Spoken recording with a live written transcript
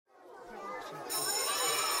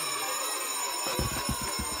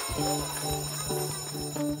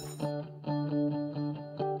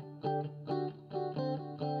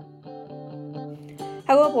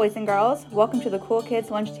Hello, boys and girls. Welcome to the Cool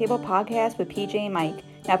Kids Lunch Table podcast with PJ and Mike.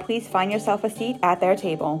 Now, please find yourself a seat at their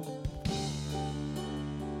table.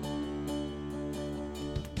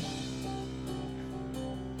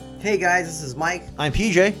 Hey guys, this is Mike. I'm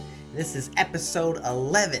PJ. This is episode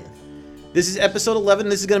 11. This is episode 11.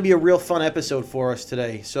 This is going to be a real fun episode for us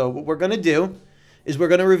today. So what we're going to do is we're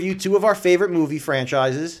going to review two of our favorite movie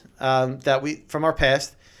franchises from our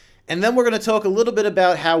past. And then we're going to talk a little bit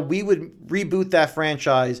about how we would reboot that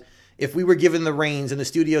franchise if we were given the reins and the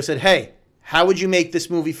studio said, hey, how would you make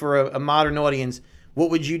this movie for a modern audience?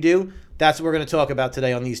 What would you do? That's what we're going to talk about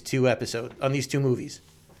today on these two movies.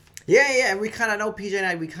 Yeah. We kind of know, PJ and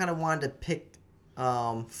I, we kind of wanted to pick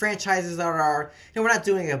franchises that are, we're not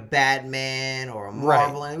doing a Batman or a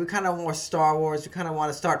Marvel. Right. We kind of want Star Wars. We kind of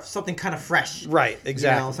want to start something kind of fresh. Right,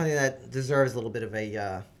 exactly. Something that deserves a little bit of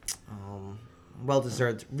a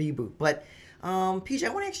well-deserved reboot. But, PJ, I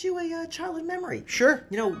want to ask you a childhood memory. Sure.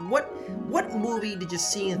 What movie did you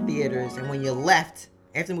see in theaters, and when you left,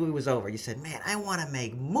 after the movie was over, you said, man, I want to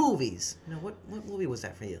make movies. What movie was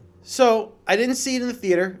that for you? So, I didn't see it in the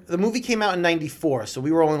theater. The movie came out in 94, so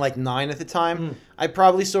we were only like 9 at the time. I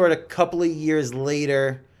probably saw it a couple of years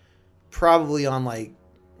later, probably on like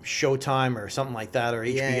Showtime or something like that, or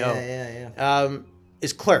HBO. Yeah.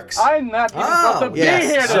 Is Clerks. I'm not even supposed to be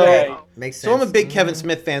here so, today. Makes sense. So I'm a big Kevin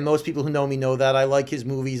Smith fan. Most people who know me know that. I like his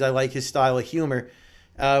movies. I like his style of humor.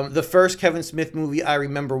 The first Kevin Smith movie I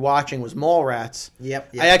remember watching was Mallrats.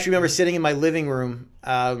 Yep. I actually remember sitting in my living room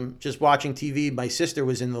just watching TV. My sister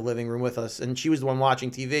was in the living room with us, and she was the one watching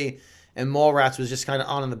TV, and Mallrats was just kind of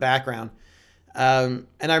on in the background. And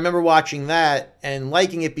I remember watching that and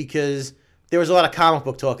liking it because there was a lot of comic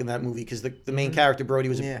book talk in that movie because the main character, Brody,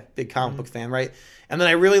 was a big comic book fan, right? And then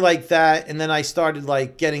I really liked that, and then I started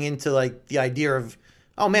like getting into like the idea of,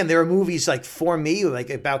 oh man, there are movies like for me, like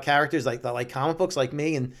about characters like that, like comic books like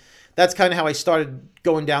me, and that's kind of how I started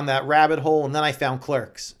going down that rabbit hole. And then I found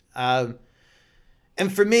Clerks. And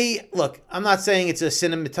for me, look, I'm not saying it's a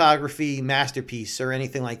cinematography masterpiece or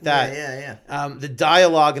anything like that. Yeah. The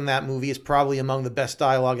dialogue in that movie is probably among the best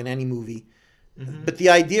dialogue in any movie. But the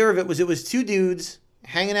idea of it was two dudes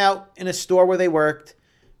hanging out in a store where they worked,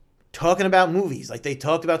 talking about movies. Like they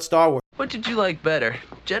talked about Star Wars. What did you like better,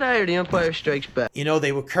 Jedi or The Empire Strikes Back?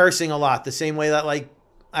 They were cursing a lot, the same way that like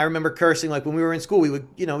I remember cursing like when we were in school. We would,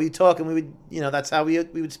 we'd talk and we would, that's how we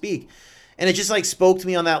would speak. And it just like spoke to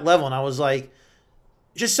me on that level. And I was like,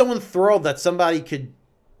 just so enthralled that somebody could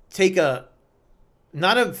take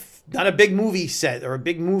not a big movie set or a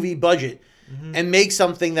big movie budget and make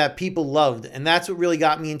something that people loved. And that's what really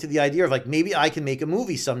got me into the idea of like, maybe I can make a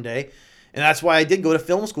movie someday. And that's why I did go to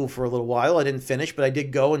film school for a little while. I didn't finish, but I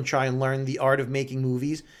did go and try and learn the art of making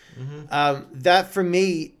movies. That for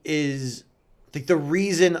me is like the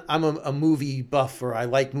reason I'm a movie buff or I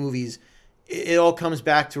like movies. It all comes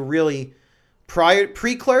back to really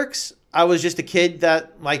pre-Clerks, I was just a kid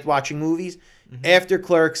that liked watching movies. After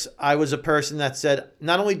Clerks, I was a person that said,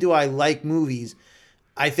 not only do I like movies,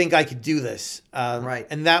 I think I could do this. Right.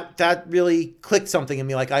 And that really clicked something in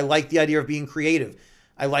me. Like I like the idea of being creative.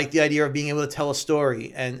 I like the idea of being able to tell a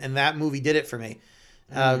story, and that movie did it for me.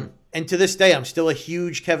 And to this day, I'm still a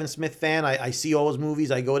huge Kevin Smith fan. I see all his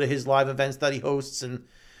movies. I go to his live events that he hosts, and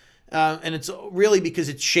it's really because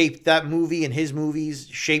it shaped that movie and his movies,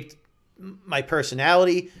 shaped my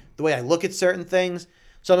personality, the way I look at certain things.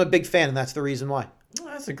 So I'm a big fan, and that's the reason why. Oh,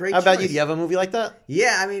 that's a great How about choice. you? Do you have a movie like that?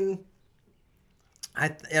 Yeah, I mean,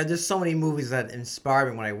 there's so many movies that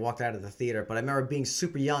inspired me when I walked out of the theater. But I remember being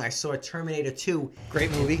super young. I saw Terminator 2.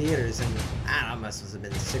 Great movie. In theaters, and I don't know, it must have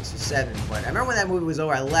been 6 or 7. But I remember when that movie was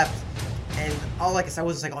over, I left, and all like I said, I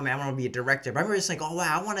was just like, oh man, I want to be a director. But I remember just like, oh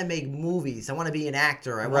wow, I want to make movies. I want to be an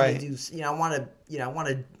actor. I want to do, I want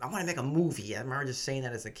to make a movie. I remember just saying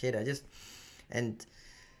that as a kid. I just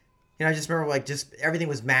remember like just everything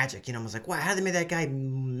was magic. I was like, wow, how did they make that guy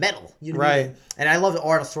metal? You know what I mean? And I loved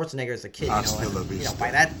Arnold Schwarzenegger as a kid. By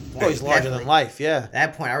that point, he's larger than life. Yeah. At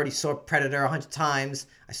that point, I already saw Predator 100 times.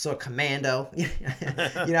 I saw Commando.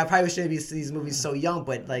 I probably shouldn't be seeing these movies so young,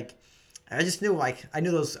 but like, I just knew I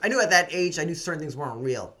knew at that age, I knew certain things weren't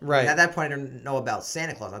real. Right. At that point, I didn't know about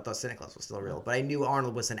Santa Claus. I thought Santa Claus was still real, but I knew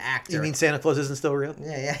Arnold was an actor. You mean Santa Claus isn't still real?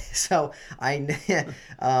 Yeah. So I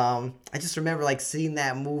just remember like seeing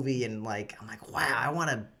that movie and like I'm like, wow, I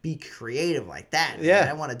want to be creative like that. Yeah.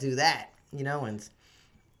 I want to do that. And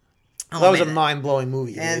that was a mind-blowing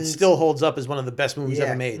movie. And it still holds up as one of the best movies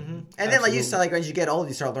ever made. Mm-hmm. And then, like you said, like as you get older,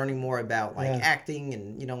 you start learning more about like acting,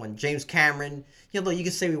 and when James Cameron, you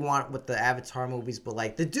can say we want with the Avatar movies, but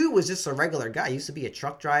like the dude was just a regular guy. He used to be a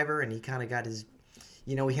truck driver, and he kind of got his,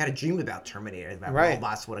 he had a dream about Terminator, about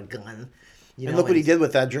robots with a gun. And look what he did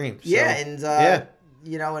with that dream. So, and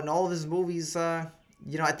in all of his movies.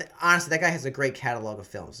 Honestly, that guy has a great catalog of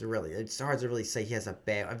films. It's hard to really say he has a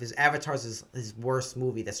bad. If his Avatar's his worst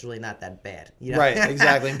movie, that's really not that bad. Right,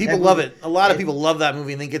 exactly. And people love it. A lot of people love that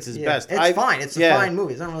movie and think it's his best. It's fine. It's a fine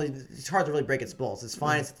movie. It's hard to really break its balls. It's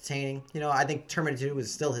fine. It's entertaining. I think Terminator 2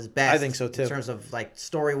 is still his best. I think so too. In terms of like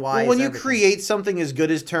story wise. When you create something as good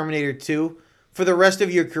as Terminator 2, for the rest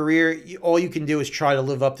of your career, all you can do is try to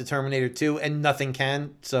live up to Terminator 2, and nothing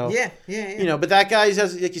can. So but that guy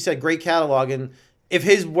has, like you said, great catalog. And if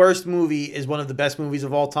his worst movie is one of the best movies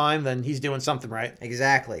of all time, then he's doing something right.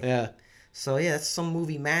 Exactly. Yeah. So that's some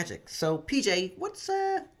movie magic. So PJ, we'll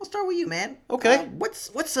start with you, man. Okay.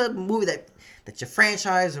 What's a movie that you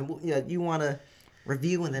franchise and you want to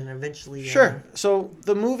review, and then eventually. Sure. So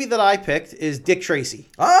the movie that I picked is Dick Tracy.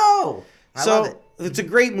 Oh, I love it. It's a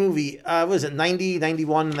great movie. What was it, 90,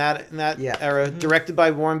 91 in that era? Mm-hmm. Directed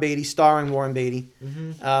by Warren Beatty, starring Warren Beatty.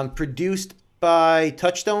 Mm-hmm. Produced by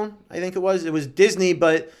Touchstone, I think it was. It was Disney,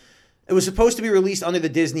 but it was supposed to be released under the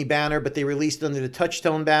Disney banner, but they released it under the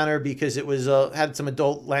Touchstone banner because it was had some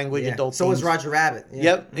adult language, adult so themes. Was Roger Rabbit. Yeah.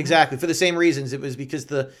 Yep, exactly. For the same reasons. It was because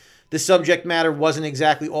the subject matter wasn't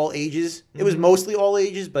exactly all ages. It was mostly all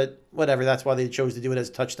ages, but whatever. That's why they chose to do it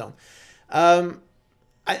as Touchstone.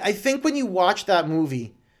 I think when you watch that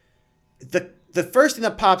movie, the first thing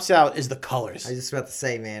that pops out is the colors. I was just about to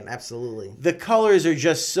say, man, absolutely. The colors are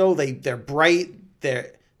just so they're bright.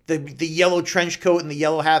 They're the yellow trench coat and the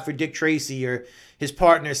yellow hat for Dick Tracy, or his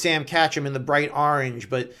partner Sam Catchem in the bright orange.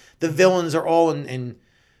 But the villains are all in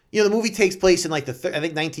the movie takes place in like I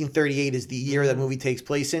think 1938 is the year that movie takes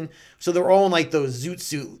place in. So they're all in like those zoot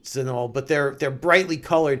suits and all, but they're brightly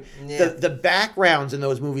colored. Yeah. The backgrounds in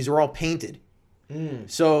those movies are all painted.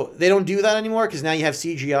 So they don't do that anymore because now you have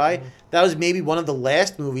CGI. That was maybe one of the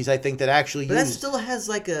last movies I think that actually But used. that still has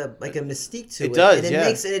like a mystique to it. It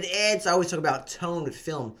does, and it adds. I always talk about tone with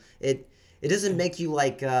film. It doesn't make you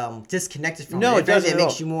like disconnected from it. No, it doesn't. It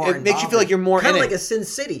makes you more. It makes you feel like you're more in it. Kind of like a Sin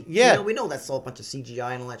City. Yeah, we know that's all a bunch of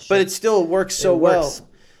CGI and all that shit. But it still works so well.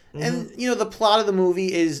 Mm-hmm. And the plot of the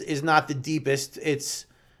movie is not the deepest. It's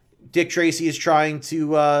Dick Tracy is trying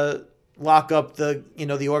to lock up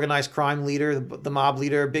the organized crime leader, the mob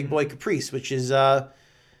leader, Big Boy Caprice, which is Al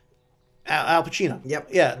Pacino. Yep.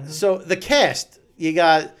 Yeah. Mm-hmm. So the cast, you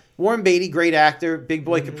got Warren Beatty, great actor. Big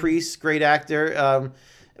Boy Caprice, great actor.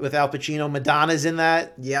 With Al Pacino, Madonna's in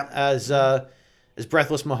that. Yep. As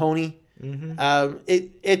Breathless Mahoney. Mm-hmm.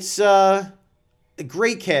 It's a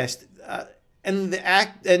great cast, and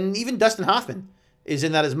and even Dustin Hoffman is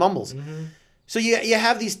in that as Mumbles. Mm-hmm. So you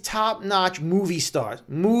have these top-notch movie stars.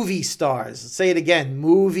 Say it again,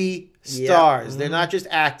 movie stars. Mm-hmm. They're not just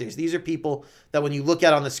actors. These are people that when you look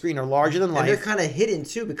at on the screen are larger than life. And they're kind of hidden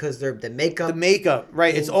too because they're the makeup. The makeup,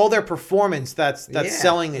 right? It's all their performance that's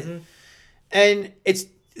selling it. Mm-hmm. And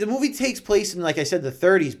the movie takes place in, like I said, the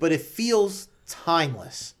 30s, but it feels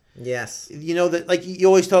timeless. Yes. That like you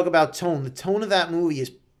always talk about tone. The tone of that movie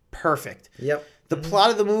is perfect. Yep. The plot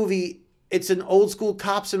of the movie. It's an old school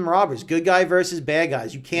cops and robbers, good guy versus bad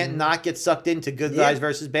guys. You can't not get sucked into good guys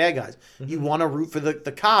versus bad guys. You want to root for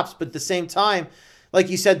the cops, but at the same time, like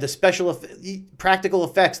you said, the practical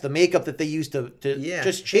effects, the makeup that they use to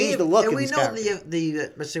just change the look. And of we these know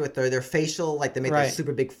characters. let's say with their facial, like they make their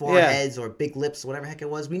super big foreheads or big lips, whatever the heck it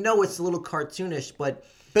was. We know it's a little cartoonish, but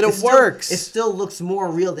it works. It still looks more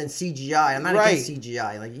real than CGI. I'm not against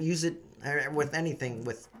CGI. Like use it with anything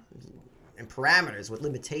and parameters with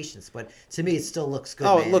limitations, but to me it still looks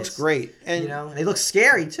good. It looks great, and they look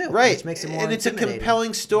scary too, right? Which makes it more. And it's a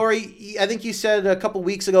compelling story. I think you said a couple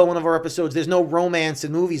weeks ago in one of our episodes, there's no romance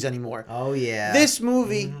in movies anymore. Oh yeah, this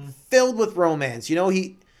movie filled with romance.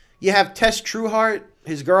 You have Tess Trueheart,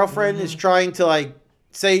 his girlfriend, is trying to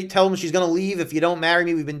tell him she's gonna leave if you don't marry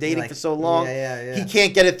me. We've been dating for so long. Yeah. He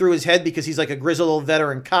can't get it through his head because he's like a grizzled old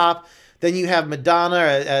veteran cop. Then you have Madonna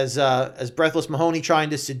as Breathless Mahoney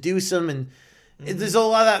trying to seduce him, and there's a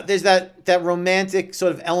lot of that. There's that romantic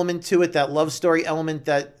sort of element to it, that love story element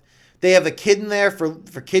that they have a kid in there for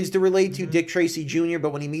kids to relate to, Dick Tracy Jr.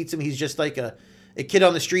 But when he meets him, he's just like a kid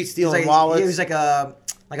on the street stealing wallets. He was like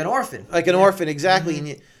an orphan. Like an orphan,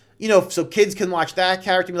 exactly. And so kids can watch that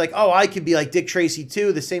character and be like, oh, I could be like Dick Tracy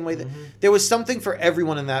too. The same way that there was something for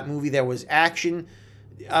everyone in that movie. There was action.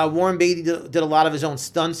 Warren Beatty did a lot of his own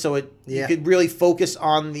stunts, so you could really focus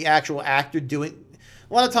on the actual actor doing.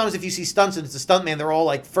 a lot of times if you see stunts and it's a stuntman, they're all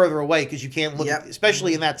like further away because you can't look,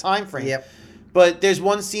 especially in that time frame. Yep. But there's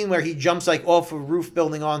one scene where he jumps like off a roof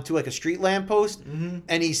building onto like a street lamp post,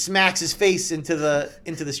 and he smacks his face into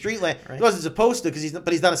the street lamp. He wasn't supposed to because he's not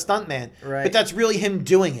a stuntman. Right. But that's really him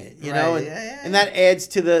doing it, you know, and that adds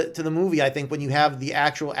to the movie. I think when you have the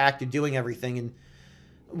actual actor doing everything, and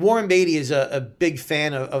Warren Beatty is a big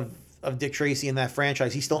fan of Dick Tracy in that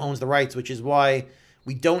franchise. He still owns the rights, which is why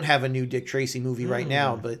we don't have a new Dick Tracy movie right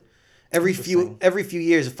now. But every few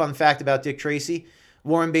years, a fun fact about Dick Tracy.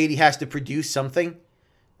 Warren Beatty has to produce something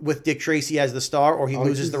with Dick Tracy as the star, or he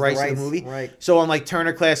loses the rights to the movie. Right. So on like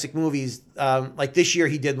Turner Classic Movies, like this year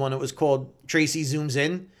he did one. It was called Tracy Zooms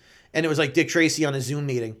In, and it was like Dick Tracy on a Zoom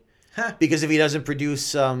meeting, because if he doesn't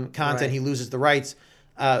produce content, he loses the rights.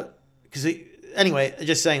 Because anyway,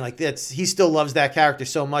 just saying like he still loves that character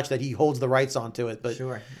so much that he holds the rights onto it. But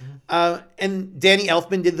Sure. And Danny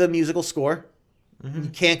Elfman did the musical score. You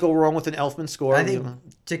can't go wrong with an Elfman score. I think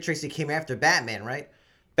Dick Tracy came after Batman, right?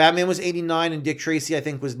 Batman was 89 and Dick Tracy, I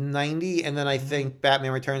think, was 90. And then I think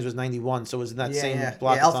Batman Returns was 91. So it was in that same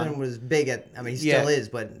block of time. Elfman was big he still is,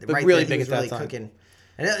 but right really then big he was at that really time. cooking.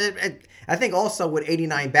 And I think also with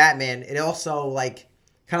 89 Batman, it also like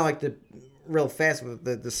kind of like the real fast with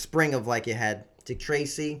the spring of like you had Dick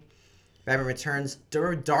Tracy, Batman Returns,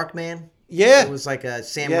 Darkman. Yeah. It was like a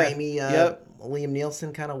Sam Raimi, Liam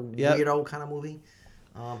Neeson kind of weirdo kind of movie.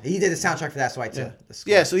 He did the soundtrack for that, so I too.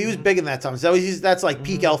 Yeah, so he was big in that time. So that's like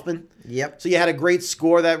peak Elfman. Yep. So you had a great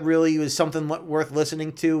score that really was something worth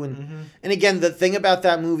listening to. And again, the thing about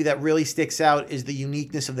that movie that really sticks out is the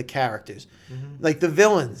uniqueness of the characters. Like the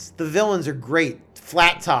villains. The villains are great.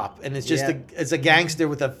 Flat top, and it's just it's a gangster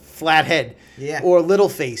with a flat head. Yeah. Or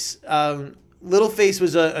Littleface. Littleface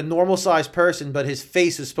was a normal sized person, but his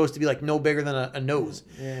face was supposed to be like no bigger than a nose.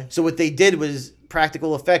 Yeah. So what they did was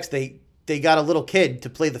practical effects. They got a little kid to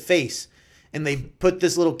play the face, and they put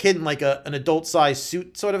this little kid in like an adult sized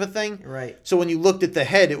suit sort of a thing. Right. So when you looked at the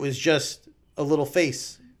head, it was just a little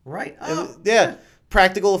face. Right.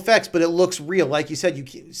 Practical effects, but it looks real. Like you said,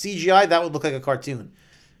 CGI, that would look like a cartoon.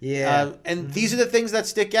 Yeah. And these are the things that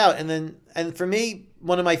stick out. And for me,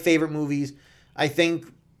 one of my favorite movies, I think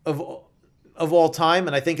of all time,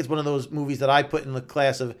 and I think it's one of those movies that I put in the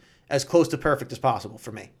class of as close to perfect as possible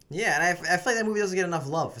for me. Yeah, and I feel like that movie doesn't get enough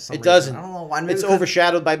love for some reason. It doesn't. I don't know why. It's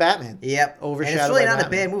overshadowed by Batman. Yep. Overshadowed and it's really by not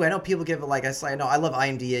Batman. a bad movie. I know people give it like I know I love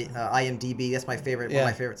IMDb. That's my favorite. One of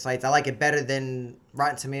my favorite sites. I like it better than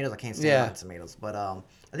Rotten Tomatoes. I can't stand Rotten Tomatoes, but I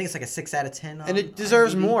think it's like a 6 out of 10. And it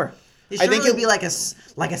deserves IMDb. more. It should really be like a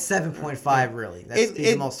 7.5. Really, that's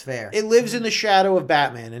the most fair. It lives in the shadow of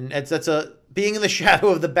Batman, and being in the shadow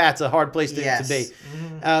of the Bat's a hard place to be.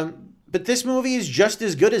 But this movie is just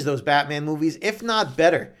as good as those Batman movies, if not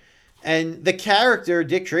better. And the character,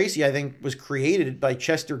 Dick Tracy, I think, was created by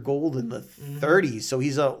Chester Gould in the 30s. So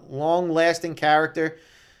he's a long-lasting character.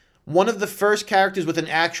 One of the first characters with an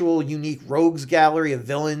actual unique rogues gallery of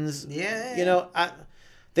villains. Yeah. You know,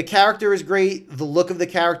 the character is great. The look of the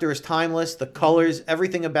character is timeless. The colors,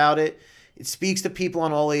 everything about it. It speaks to people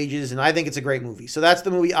on all ages, and I think it's a great movie. So that's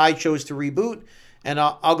the movie I chose to reboot. And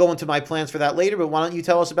I'll go into my plans for that later, but why don't you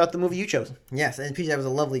tell us about the movie you chose? Yes, and PJ, that was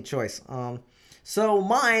a lovely choice. So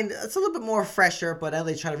mine, it's a little bit more fresher, but I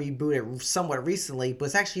only tried to reboot it somewhat recently, but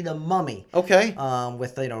it's actually The Mummy. Okay.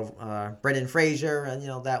 With, Brendan Fraser,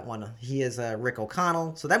 and, that one. He is Rick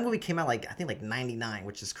O'Connell. So that movie came out, I think 99,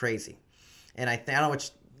 which is crazy. And I don't know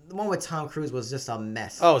the one with Tom Cruise was just a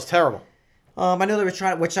mess. Oh, it's terrible. I know they were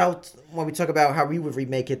trying, when we talk about how we would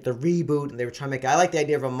remake it, the reboot, and they were trying to make it. I like the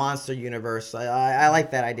idea of a monster universe. I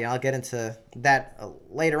like that idea. I'll get into that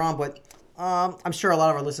later on, but I'm sure a lot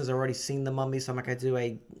of our listeners have already seen The Mummy, so I'm not going to do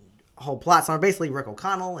a whole plot. So basically, Rick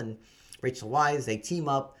O'Connell and Rachel Weisz, they team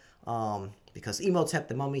up because Imhotep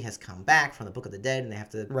the Mummy has come back from the Book of the Dead, and they have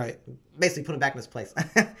to basically put him back in his place.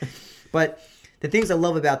 But the things I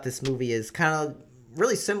love about this movie is kind of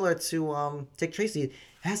really similar to Dick Tracy. It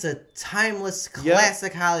has a timeless,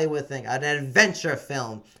 classic Hollywood thing, an adventure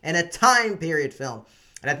film, and a time period film.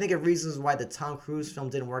 And I think of reasons why the Tom Cruise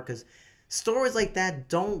film didn't work, because stories like that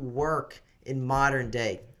don't work in modern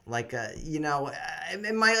day. In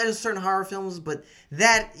certain horror films, but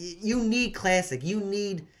that, you need classic. You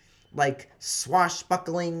need,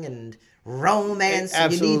 swashbuckling and romance.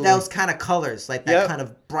 And you need those kind of colors, that kind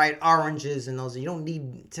of bright oranges and those. You don't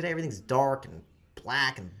need, today everything's dark and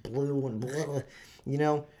black and blue and blah,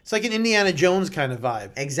 It's like an Indiana Jones kind of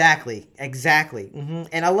vibe. Exactly. Mm-hmm.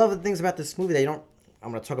 And I love the things about this movie I'm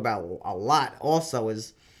going to talk about a lot also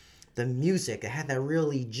is the music. It had that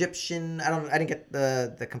real Egyptian, I didn't get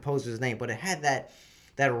the composer's name, but it had that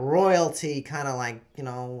royalty kind of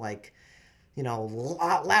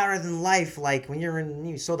louder than life. Like when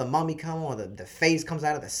you saw the mummy come or the face comes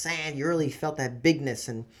out of the sand, you really felt that bigness.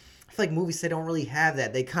 And I feel like movies today don't really have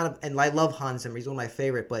that. They kind of, and I love Hans Zimmer. He's one of my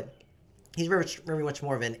favorite, but he's very much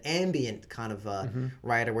more of an ambient kind of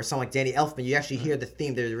writer. Where someone like Danny Elfman, you actually hear the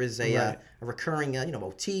theme. There is a recurring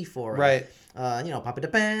motif or Papa the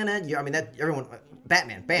Band. I mean that everyone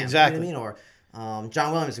Batman, bam, exactly. You know what I mean? Or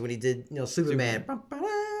John Williams when he did Superman.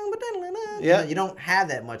 Yeah, you don't have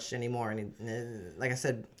that much anymore. And like I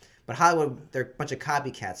said, but Hollywood, they're a bunch of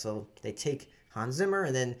copycats. So they take Hans Zimmer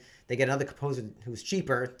and then they get another composer who's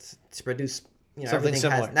cheaper to produce. Something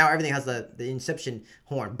similar. Everything has the Inception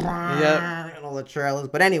horn. Yeah. And all the trailers.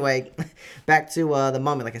 But anyway, back to The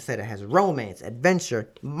Mummy. Like I said, it has romance, adventure,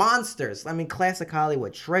 monsters. I mean, classic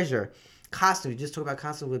Hollywood, treasure, costumes. You just talk about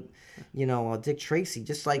costumes with, Dick Tracy.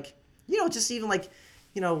 Just like, just even like,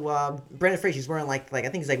 Brendan Fraser, he's wearing like I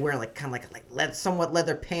think he's like wearing like kind of like leather, somewhat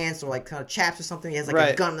leather pants or like kind of chaps or something. He has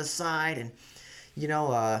like a gun on the side, and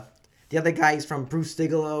the other guy is from Bruce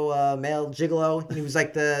Bigelow, Male Gigolo. He was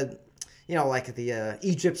like the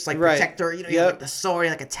Egypt's like protector. He had like the sword,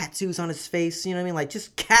 like a tattoos on his face. You know what I mean? Like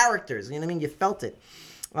just characters. You know what I mean? You felt it.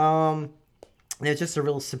 There's just a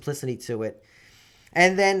real simplicity to it.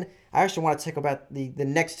 And then I actually want to talk about the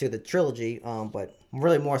next two, the trilogy, but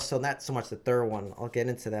really more so, not so much the third one. I'll get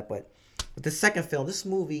into that. But the second film, this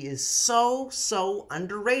movie is so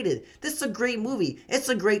underrated. This is a great movie. It's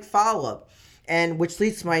a great follow-up. And which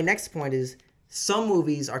leads to my next point is some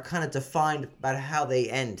movies are kind of defined by how they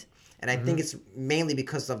end. And I think it's mainly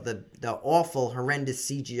because of the awful, horrendous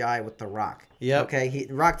CGI with The Rock. Yeah. Okay.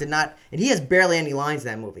 Rock did not, and he has barely any lines in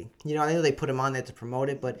that movie. I know they put him on there to promote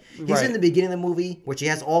it, but he's in the beginning of the movie, which he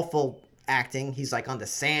has awful acting. He's like on the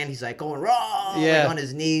sand. He's like going raw, like on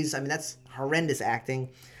his knees. I mean, that's horrendous acting.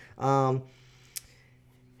 And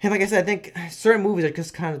like I said, I think certain movies are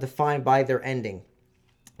just kind of defined by their ending.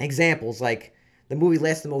 Examples like the movie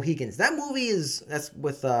Last of the Mohicans. That movie that's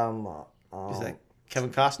with is that Kevin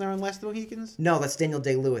Costner on Last of the Mohicans? No, that's Daniel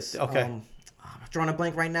Day-Lewis. Okay. I'm drawing a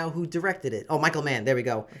blank right now. Who directed it? Oh, Michael Mann. There we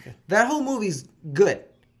go. Okay. That whole movie's good,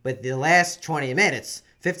 but the last 20 minutes,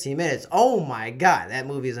 15 minutes, oh my God, that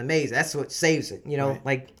movie is amazing. That's what saves it.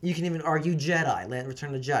 Like you can even argue Jedi,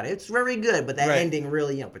 Return of the Jedi. It's very good, but that ending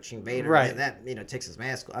really, between Vader and that, takes his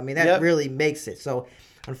mask. I mean, that really makes it. So,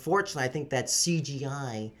 unfortunately, I think that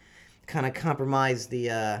CGI kind of compromised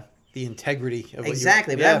the integrity of what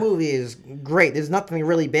but that movie is great. There's nothing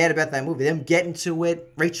really bad about that movie. Them getting to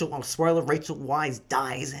it. Rachel Wise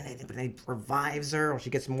dies in it, but then he revives her, or she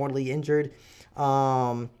gets mortally injured.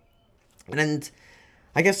 And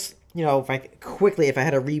I guess if I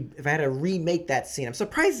had to remake that scene, I'm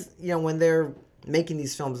surprised when they're making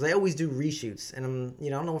these films, they always do reshoots, and I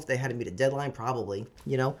don't know if they had to meet a deadline, probably,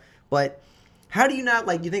 but how do you not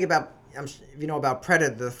you think about about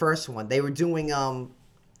Predator, the first one, they were doing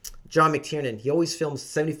John McTiernan, he always films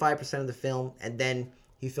 75% of the film, and then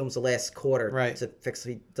he films the last quarter to fix.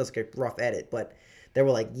 He does like a rough edit, but they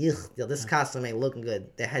were like, this costume ain't looking good.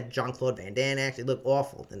 They had Jean-Claude Van Damme actually look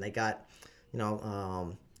awful. Then they got,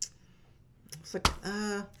 Stan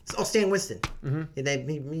Winston. Mm-hmm. And they,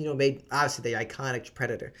 made obviously the iconic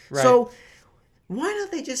Predator. Right. So why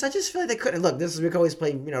don't they I just feel like they couldn't. Look, we can always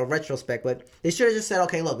play, retrospect, but they should have just said,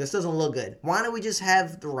 okay, look, this doesn't look good. Why don't we just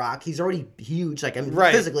have The Rock? He's already huge,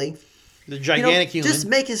 physically. The gigantic human. Just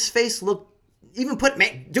make his face look, even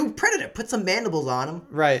do Predator, put some mandibles on him.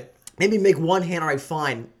 Right. Maybe make one hand, all right,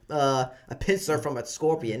 fine, a pincer from a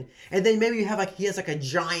scorpion. And then maybe you have he has a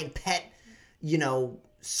giant pet,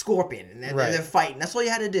 scorpion, and they're fighting. That's all you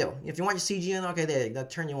had to do. If you want your CG in, okay, there, that'll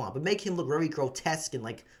turn you on. But make him look very grotesque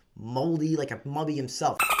and moldy, like a mummy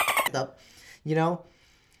himself, up,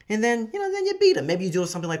 and then then you beat him. Maybe you do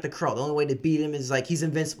something like the Crow. The only way to beat him is he's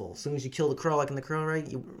invincible. As soon as you kill the Crow, like in the Crow, right?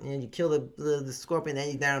 You kill the scorpion,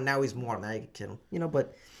 then now he's mortal. Now you can kill him,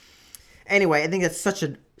 But anyway, I think it's such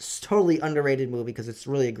a totally underrated movie because it's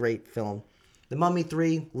really a great film. The Mummy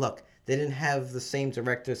 3, look, they didn't have the same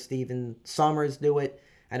director. Stephen Sommers do it.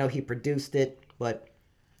 I know he produced it, but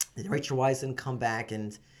Rachel Weisz didn't come back,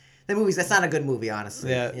 and that's not a good movie,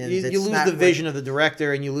 honestly. Yeah, you lose the vision of the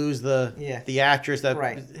director, and you lose the actress. That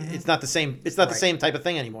it's not the same. It's not the same type of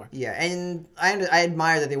thing anymore. Yeah, and I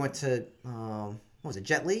admire that they went to what was it,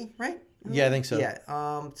 Jet Li, right? Yeah, I think so. Yeah,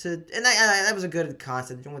 that was a good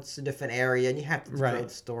concept. You went to a different area, and you have to tell the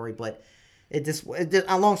story, but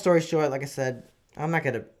a long story short, like I said, I'm not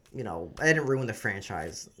gonna, I didn't ruin the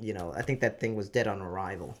franchise. I think that thing was dead on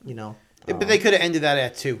arrival. But they could have ended that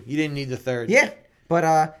at 2. You didn't need the third. Yeah.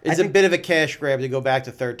 But it's a bit of a cash grab to go back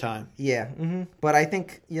to third time. Yeah, but I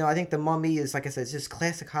think The Mummy is, like I said, it's just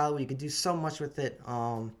classic Hollywood. You could do so much with it.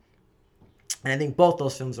 And I think both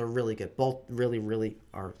those films are really good. Both really, really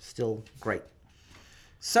are still great.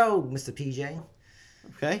 So, Mr. PJ,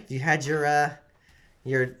 Okay. you had your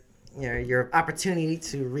opportunity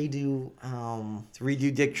to redo.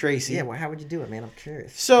 Dick Tracy. Yeah, well, how would you do it, man? I'm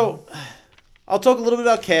curious. So, I'll talk a little bit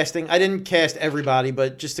about casting. I didn't cast everybody,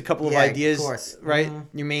 but just a couple of ideas. Of course. Right?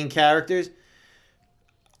 Mm-hmm. Your main characters.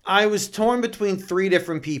 I was torn between 3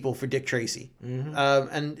 different people for Dick Tracy. Mm-hmm.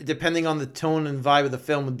 And depending on the tone and vibe of the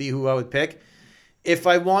film would be who I would pick. If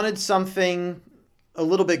I wanted something a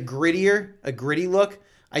little bit grittier, a gritty look,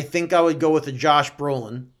 I think I would go with a Josh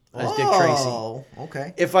Brolin as Dick Tracy. Oh,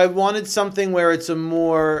 okay. If I wanted something where it's a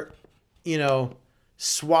more,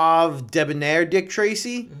 suave, debonair Dick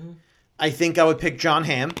Tracy, I think I would pick John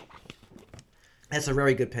Hamm. That's a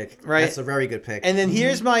very good pick. Right? That's a very good pick. And then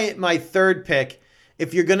here's my third pick.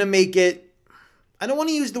 If you're going to make it, I don't want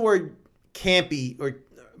to use the word campy,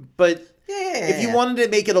 but if you wanted to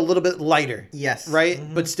make it a little bit lighter. Yes. Right?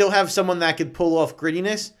 Mm-hmm. But still have someone that could pull off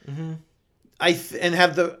grittiness. Mm-hmm. I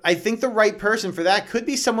think the right person for that could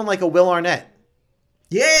be someone like a Will Arnett.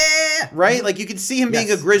 Yeah. Right? Like you could see him being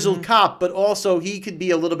a grizzled cop, but also he could be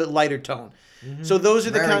a little bit lighter tone. Mm-hmm. So those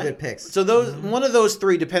are the very good picks. So those one of those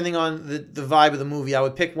 3, depending on the vibe of the movie, I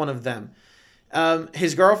would pick one of them.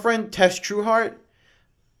 His girlfriend, Tess Trueheart.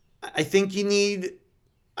 I think you need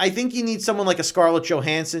someone like a Scarlett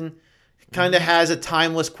Johansson. Kind of has a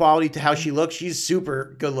timeless quality to how she looks. She's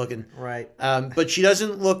super good looking. Right. But she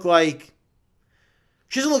doesn't look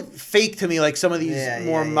fake to me like some of these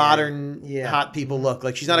more modern hot people look.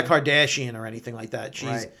 Like she's not a Kardashian or anything like that.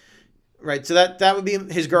 She's right. So that would be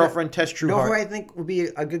his girlfriend, Tess Trueheart. You know who I think would be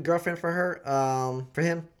a good girlfriend for her? For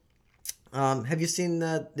him? Have you seen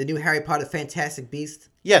the new Harry Potter Fantastic Beast?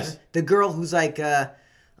 Yes. The girl who's like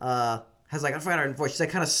has like, I forgot her voice. She's like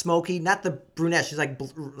kind of smoky, not the brunette. She's like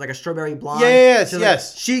a strawberry blonde.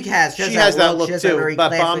 Yes. She has that look she has too. Very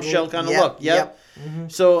that bombshell kind of look. Yep. Mm-hmm.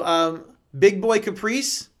 So Big Boy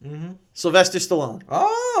Caprice, Sylvester Stallone.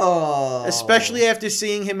 Oh. Especially after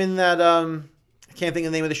seeing him in that I can't think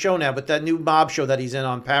of the name of the show now, but that new mob show that he's in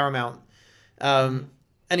on Paramount.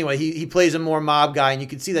 Anyway, he plays a more mob guy, and you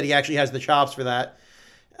can see that he actually has the chops for that.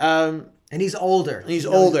 And he's older. He's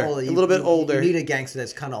older. A little bit older. You need a gangster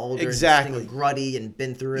that's kind of older. Exactly. And gruddy and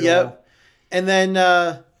been through it all. And then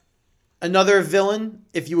another villain,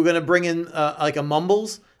 if you were going to bring in like a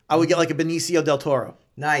Mumbles, I would get like a Benicio del Toro.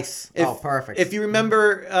 Nice. Perfect. If you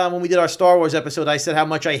remember when we did our Star Wars episode, I said how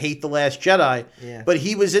much I hate The Last Jedi. Yeah. But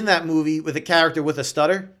he was in that movie with a character with a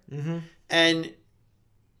stutter. Mm-hmm. And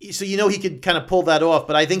so he could kind of pull that off,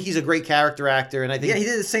 but I think he's a great character actor, and I think he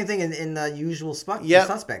did the same thing in the Usual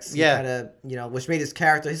Suspects. Yeah, kind of which made his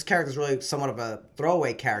character's really somewhat of a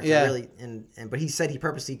throwaway character, really, but he said he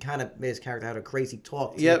purposely kind of made his character have a crazy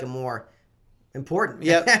talk to make him more important.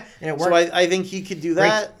 Yeah, and it worked. So I think he could do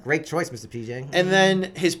that. Great choice, Mr. PJ. And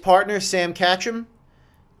then his partner Sam Catchem.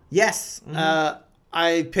 Yes,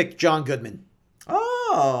 I picked John Goodman.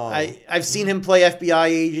 Oh, I've seen him play FBI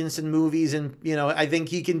agents in movies, and I think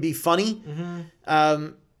he can be funny,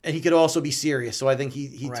 and he could also be serious. So I think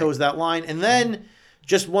he toes that line. And then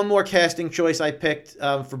just one more casting choice I picked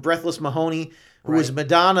for Breathless Mahoney, who was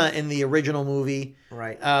Madonna in the original movie,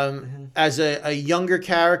 right? As a younger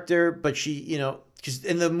character, but she, because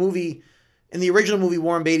in the original movie,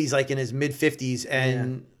 Warren Beatty's like in his mid-50s,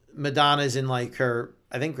 and Madonna's in like her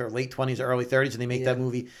late 20s or early 30s, and they make that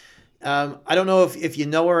movie. I don't know if you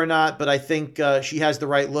know her or not, but I think she has the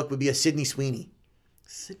right look. Would be a Sydney Sweeney.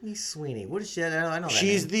 Sydney Sweeney. What is she? I know that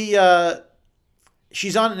she's name.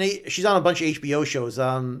 She's on a bunch of HBO shows.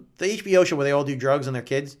 The HBO show where they all do drugs on their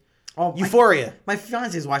kids. Oh, Euphoria. My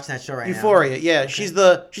fiance is watching that show right Euphoria. now. Yeah, okay. She's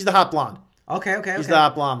the hot blonde. Okay. She's the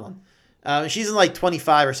hot blonde one. She's in like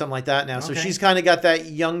 25 or something like that now. So she's kind of got that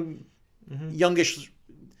youngish.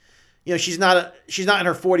 She's not in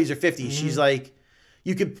her 40s or 50s. She's like,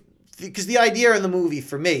 you could. Because the idea in the movie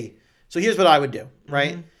for me, so here's what I would do,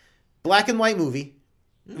 right? Black and white movie,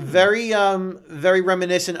 very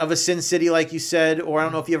reminiscent of a Sin City, like you said, or I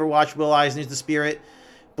don't know if you ever watched Will Eisner's The Spirit.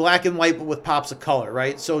 Black and white, but with pops of color,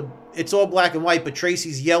 right? So it's all black and white, but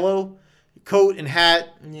Tracy's yellow coat and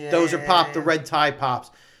hat, those are pop. The red tie pops.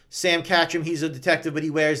 Sam Catchem, he's a detective, but he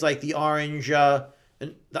wears like the orange hat,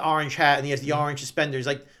 and he has the orange suspenders.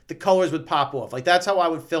 Like the colors would pop off. Like that's how I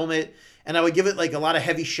would film it. And I would give it like a lot of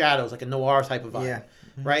heavy shadows, like a noir type of vibe,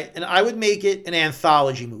 right? And I would make it an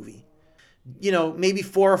anthology movie. Maybe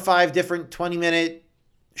 4 or 5 different 20-minute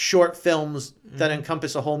short films that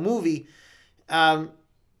encompass a whole movie.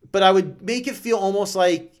 but I would make it feel almost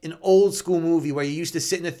like an old school movie where you used to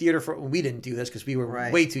sit in a theater for. We didn't do this because we were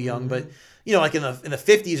way too young, but like in the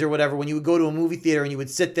 50s or whatever, when you would go to a movie theater and you would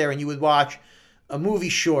sit there and you would watch a movie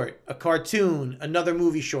short, a cartoon, another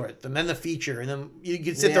movie short, and then the feature, and then you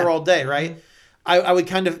could sit there all day, right? I would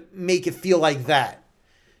kind of make it feel like that,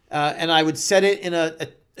 and I would set it in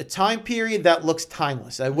a time period that looks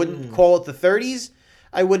timeless. I wouldn't call it the 30s.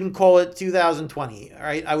 I wouldn't call it 2020. All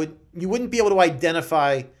right, you wouldn't be able to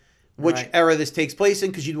identify which era this takes place in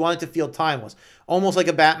because you'd want it to feel timeless, almost like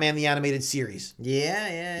a Batman the Animated Series.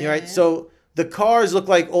 Yeah. Right. So the cars look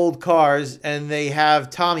like old cars and they have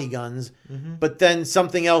Tommy guns, but then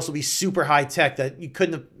something else will be super high tech that you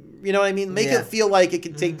couldn't have, you know what I mean? Make it feel like it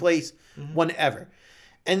could take place whenever.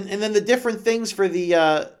 And then the different things for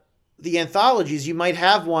the anthologies, you might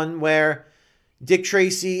have one where Dick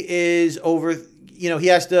Tracy is over, he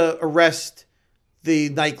has to arrest the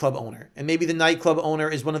nightclub owner. And maybe the nightclub owner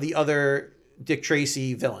is one of the other Dick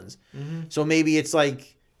Tracy villains. So maybe it's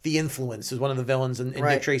like The Influence is one of the villains in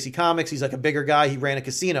Dick Tracy comics. He's like a bigger guy. He ran a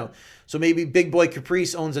casino. So maybe Big Boy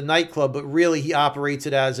Caprice owns a nightclub, but really he operates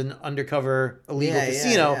it as an undercover illegal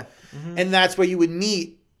casino. Yeah. And that's where you would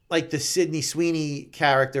meet like the Sydney Sweeney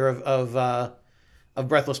character of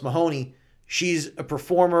Breathless Mahoney. She's a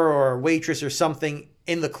performer or a waitress or something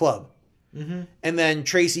in the club. And then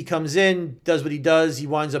Tracy comes in, does what he does. He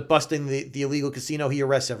winds up busting the illegal casino. He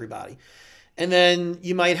arrests everybody. And then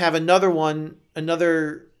you might have another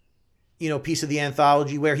piece of the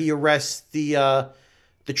anthology where he arrests the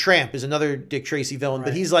Tramp is another Dick Tracy villain,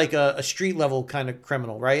 but he's like a street level kind of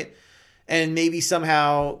criminal, right? And maybe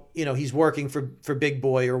somehow, he's working for Big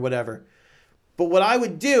Boy or whatever. But what I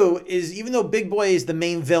would do is, even though Big Boy is the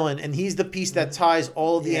main villain and he's the piece that ties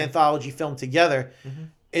all of the anthology film together,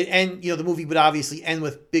 and the movie would obviously end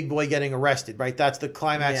with Big Boy getting arrested, right? That's the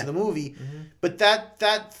climax of the movie. But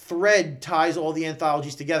that thread ties all the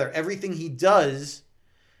anthologies together. Everything he does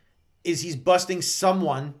is he's busting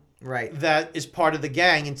someone that is part of the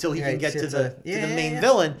gang until he can get to the main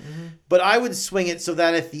villain. But I would swing it so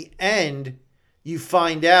that at the end you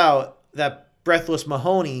find out that Breathless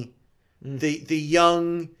Mahoney, the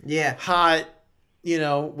young, hot,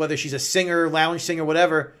 whether she's a singer, lounge singer,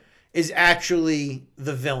 whatever, is actually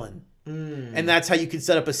the villain. And that's how you could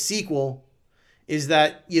set up a sequel, is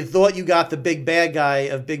that you thought you got the big bad guy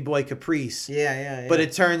of Big Boy Caprice. But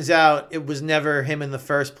it turns out it was never him in the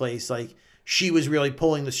first place. Like, she was really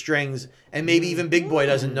pulling the strings, and maybe even Big Boy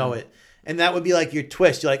doesn't know it. And that would be like your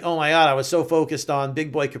twist. You're like, oh my God, I was so focused on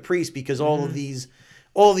Big Boy Caprice because all of these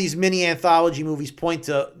mini anthology movies point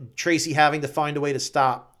to Tracy having to find a way to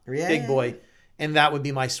stop Big Boy. And that would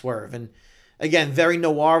be my swerve. And again, very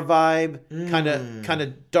noir vibe, kind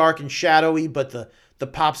of dark and shadowy, but the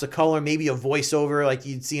pops of color, maybe a voiceover like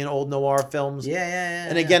you'd see in old noir films.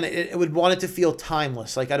 And again, it would want it to feel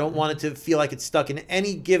timeless. Like, I don't want it to feel like it's stuck in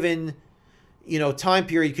any given, time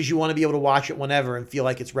period, because you want to be able to watch it whenever and feel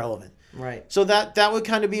like it's relevant. Right. So that would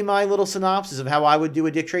kind of be my little synopsis of how I would do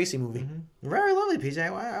a Dick Tracy movie. Very lovely, PJ.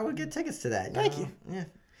 I would get tickets to that. Thank you. Yeah.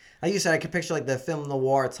 Like you said, I could picture like the film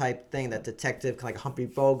noir type thing, that detective, like Humphrey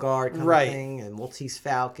Bogart kind of thing, and Maltese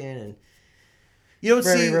Falcon, and you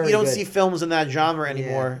don't see films in that genre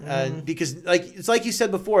anymore because, like, it's like you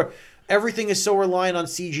said before, everything is so reliant on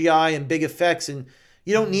CGI and big effects, and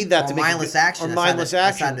you don't need that to make mindless action.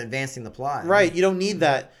 That's not advancing the plot. Right, you don't need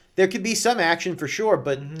that. There could be some action for sure,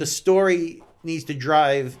 but the story needs to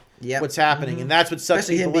drive what's happening, and that's what sucks.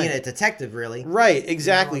 Especially him being a detective, really. Right,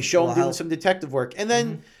 exactly. Show him doing some detective work, and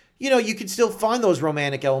then. You could still find those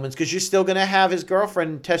romantic elements because you're still going to have his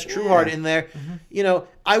girlfriend, Tess Trueheart, in there.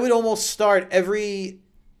 I would almost start every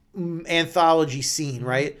anthology scene,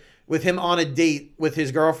 right, with him on a date with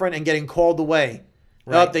his girlfriend and getting called away.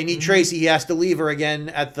 Right. Oh, they need Tracy. He has to leave her again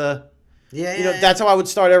at the... That's how I would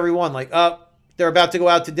start every one. Like, they're about to go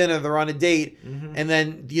out to dinner. They're on a date. And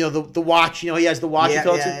then, the watch, he has the watch.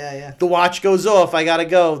 The watch goes off. I got to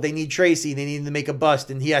go. They need Tracy. They need to make a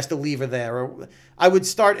bust, and he has to leave her there. Or I would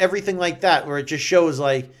start everything like that, where it just shows,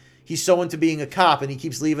 like, he's so into being a cop, and he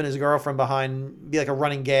keeps leaving his girlfriend behind, be like a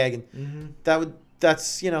running gag. And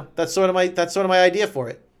that's sort of my idea for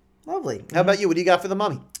it. Lovely. How about you? What do you got for The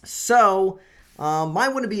Mummy? So...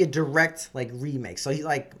 mine wouldn't be a direct remake. So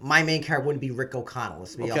my main character wouldn't be Rick O'Connell.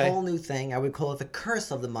 This would be a whole new thing. I would call it The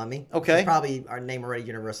Curse of the Mummy. Okay. Which is probably our name already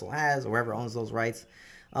Universal has, or whoever owns those rights.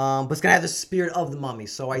 But it's gonna have the spirit of the Mummy.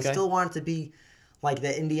 So I still want it to be like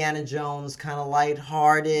the Indiana Jones kind of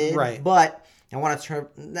lighthearted. Right. But I want to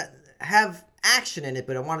have action in it,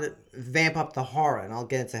 but I want to vamp up the horror, and I'll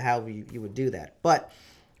get into how you would do that. But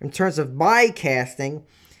in terms of my casting,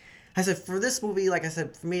 I said for this movie, like I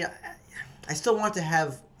said, for me, I still want to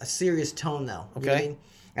have a serious tone though. You know what I Okay. mean?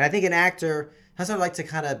 And I think an actor, sometimes I like to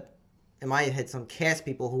kind of, in my head, some cast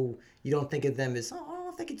people who you don't think of them as, oh, I don't know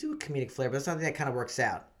if they could do a comedic flair, but that's something that kind of works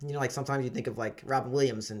out. You know, like sometimes you think of like Robin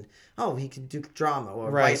Williams and, oh, he could do drama or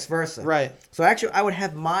Right. vice versa. Right. So actually, I would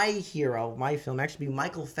have my hero, my film, actually be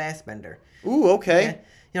Michael Fassbender. Ooh, okay. Yeah?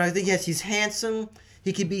 You know, I think yes, he's handsome.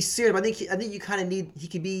 He could be serious, but I think you kind of need. He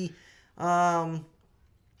could be. I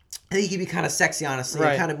think he could be kind of sexy, honestly,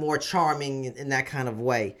 Right. and kind of more charming in that kind of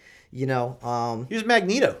way. You know. He was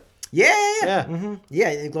Magneto. Yeah. Yeah. Mm-hmm.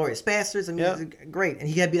 Yeah. Inglourious Basterds. I mean, Yeah. it's great, and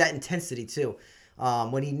he had to be that intensity too,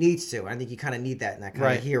 when he needs to. I think you kind of need that in that kind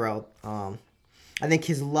Right. of hero. I think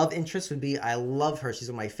his love interest would be. I love her. She's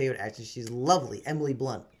one of my favorite actors. She's lovely, Emily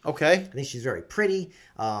Blunt. Okay. I think she's very pretty.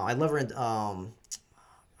 I love her in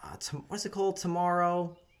what's it called?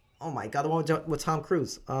 Tomorrow. Oh my God, the one with Tom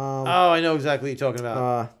Cruise. Oh, I know exactly what you're talking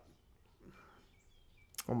about.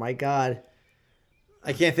 Oh my God.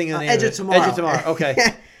 I can't think of the name. Edge of of it. Tomorrow. Edge of Tomorrow. Okay.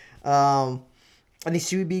 I think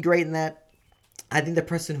she would be great in that. I think the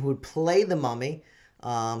person who would play the mummy, he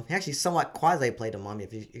actually somewhat quasi played the mummy,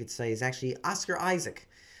 if you could say, is actually Oscar Isaac.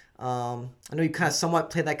 I know you kind of somewhat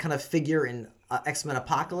played that kind of figure in X-Men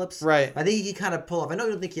Apocalypse. Right. I think he kind of pull off. I know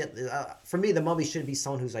you don't think he. For me, the mummy should be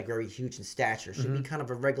someone who's like very huge in stature. Should be kind of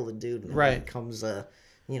a regular dude. And Right. Becomes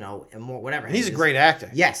you know, and more whatever. And he's a He is. great actor.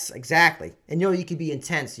 Yes, exactly. And you know, you could be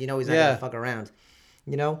intense. You know, he's not Yeah. gonna fuck around.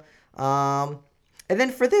 You know, and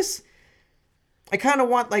then for this, I kind of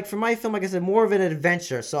want, like, for my film, like I said, more of an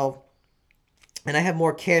adventure. So, and I have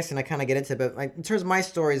more casting. I kind of get into it, but like, in terms of my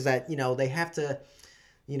story, is that, you know, they have to,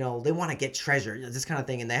 you know, they want to get treasure, this kind of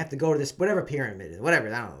thing, and they have to go to this whatever pyramid is, whatever.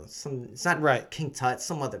 I don't know. It's not Right. King Tut,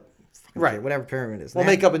 some other fucking Right. pyramid, whatever pyramid it is. We'll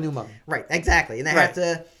They make have- up a new mummy. Right, exactly, and they Right. have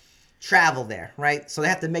to travel there, right? So they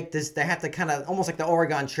have to make this. They have to kind of almost like the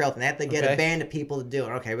Oregon Trail thing. They have to get Okay. a band of people to do it.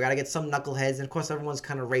 Okay, we got to get some knuckleheads, and of course everyone's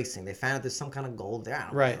kind of racing. They found out there's some kind of gold there, I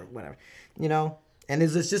don't know, Right. whatever, you know. And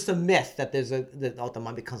there's just a myth that there's the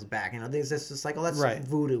mummy comes back. You know, there's just like, oh, that's Right.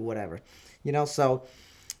 voodoo, whatever, you know. So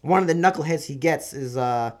one of the knuckleheads he gets is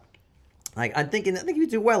like I think he would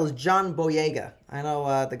do well is John Boyega. I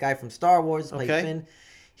know the guy from Star Wars played Okay. Finn.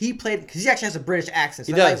 He played because he actually has a British accent,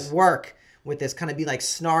 so He that does. might work with this kind of be like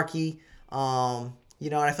snarky. You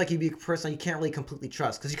know, and I feel like he'd be a person you can't really completely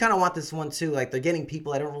trust because you kind of want this one too. Like they're getting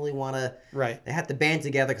people I don't really want to. Right. They have to band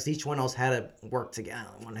together because each one knows how to work together.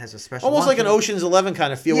 One has a special. Almost one like an thing. Ocean's 11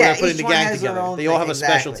 kind of feel Yeah, where they're putting each the one gang has their together. own They all thing, have a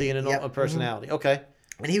exactly. specialty and Yep. a personality. Okay.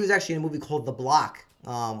 And he was actually in a movie called The Block,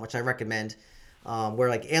 which I recommend, where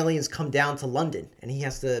like aliens come down to London, and he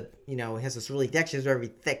has to, you know, he has this really, he actually has a very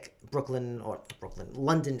thick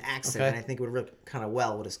London accent, Okay. and I think it would work kind of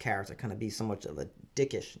well with his character, kind of be so much of a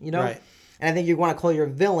dickish, you know. Right. And I think you want to call your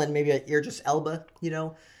villain maybe like Idris Elba, you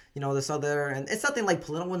know, this other, and it's nothing like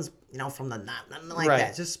political ones, you know, from the nothing like Right. that.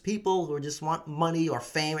 It's just people who just want money or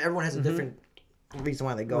fame. Everyone has a different reason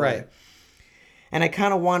why they go Right. there. And I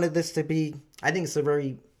kind of wanted this to be. I think it's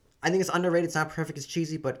underrated. It's not perfect. It's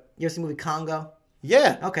cheesy, but you ever seen the movie Congo?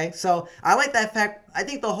 Yeah. Okay, so I like that fact. I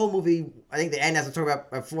think the whole movie. I think the end, as I talked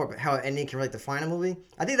about before, but how an ending can really define a movie.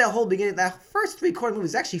 I think that whole beginning, that first 3/4 movie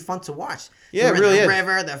is actually fun to watch. Yeah, They're it really in is. the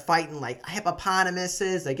river. They're fighting like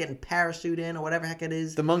hippopotamuses. They're getting parachute in or whatever heck it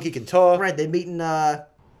is. The monkey can talk. Right, they're meeting.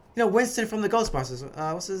 Winston from the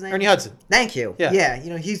Ghostbusters. What's his name? Ernie Hudson. Thank you. Yeah.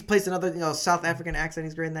 Yeah, he's plays another, South African accent.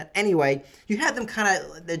 He's great in that. Anyway, you have them kind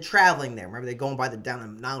of, they're traveling there. Remember, they're going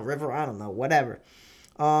down the Nile River? I don't know, whatever.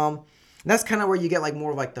 That's kind of where you get like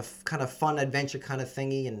more of like the kind of fun adventure kind of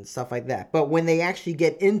thingy and stuff like that. But when they actually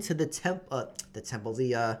get into the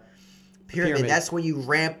pyramid, that's when you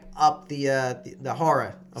ramp up the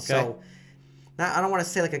horror. Okay. So, now, I don't want to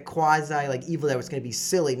say like a quasi like evil that was going to be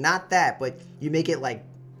silly. Not that, but you make it like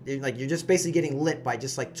you're just basically getting lit by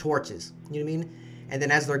just like torches. You know what I mean? And then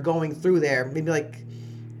as they're going through there, maybe like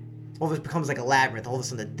all of it becomes like a labyrinth. All of a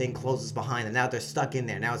sudden the thing closes behind them. Now they're stuck in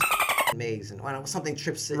there. Now it's a maze, and something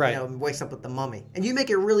trips it, Right. wakes up with the mummy. And you make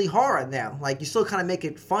it really horror now. Like you still kind of make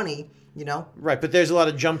it funny, Right, but there's a lot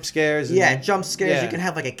of jump scares. And, Yeah, jump scares. Yeah. You can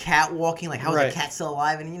have like a cat walking. Like how is Right. the cat still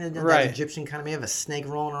alive? And that Right. Egyptian kind of may have a snake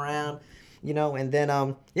rolling around. And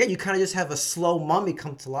then you kind of just have a slow mummy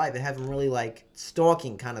come to life and have him really like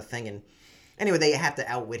stalking kind of thing. And anyway, they have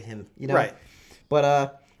to outwit him, Right.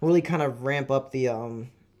 But really kind of ramp up the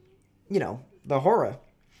the horror.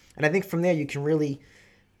 And I think from there you can really,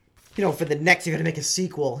 for the next you're gonna make a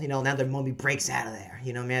sequel. Now the mummy breaks out of there.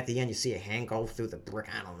 At the end you see a hand go through the brick.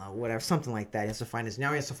 I don't know, whatever, something like that. He has to find his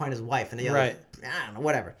wife, and the other, Right. I don't know,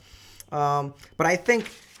 whatever. But I think.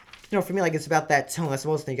 For me, like, it's about that tone. That's the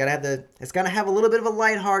most thing. It's gotta have a little bit of a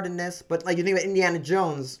lightheartedness, but like you think about Indiana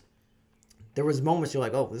Jones, there was moments you're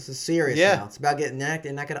like, oh, this is serious now. It's about getting that.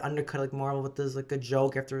 They're not going to undercut like Marvel with this like a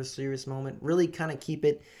joke after a serious moment. Really kind of keep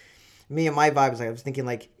it. Me and my vibe was like, I was thinking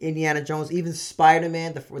like Indiana Jones, even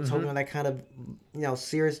Spider-Man, we're talking about that kind of,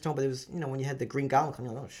 serious tone. But it was, when you had the Green Goblin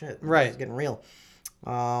coming, like, oh shit, it's getting real.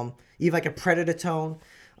 Even like a Predator tone,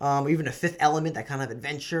 even a Fifth Element, that kind of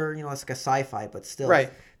adventure. It's like a sci-fi, but still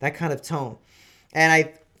that kind of tone.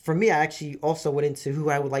 And for me, I actually also went into who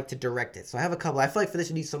I would like to direct it. So I have a couple. I feel like for this,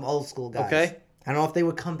 you need some old school guys. Okay. I don't know if they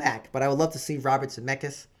would come back, but I would love to see Robert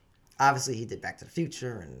Zemeckis. Obviously, he did Back to the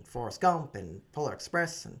Future and Forrest Gump and Polar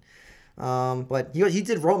Express and. But he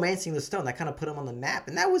did Romancing the Stone. That kind of put him on the map,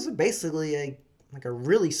 and that was basically a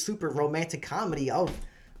really super romantic comedy of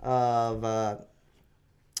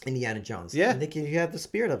Indiana Jones. Yeah, I think you have the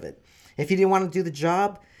spirit of it. If he didn't want to do the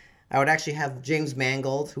job, I would actually have James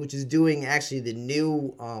Mangold, which is doing actually the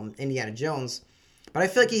new Indiana Jones. But I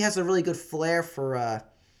feel like he has a really good flair for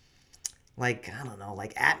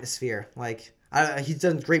atmosphere. He's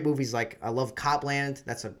done great movies. Like I love Copland.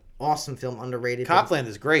 That's an awesome film, underrated. Copland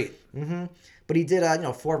is great. Mm-hmm. But he did,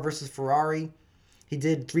 Ford versus Ferrari. He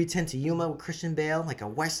did 3:10 to Yuma with Christian Bale, like a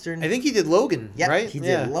Western. I think he did Logan, right? He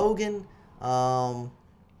did Logan.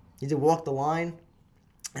 He did Walk the Line.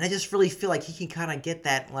 And I just really feel like he can kind of get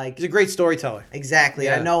that, like... He's a great storyteller. Exactly.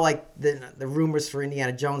 Yeah. I know, the rumors for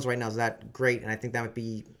Indiana Jones right now is not great, and I think that would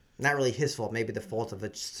be... Not really his fault, maybe the fault of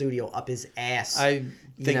the studio up his ass. I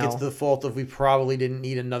think it's the fault of we probably didn't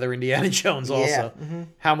need another Indiana Jones also. Yeah. Mm-hmm.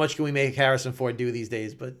 How much can we make Harrison Ford do these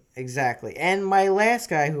days? But exactly. And my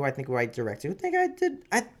last guy who I think I directed,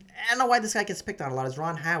 I don't know why this guy gets picked on a lot, is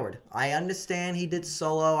Ron Howard. I understand he did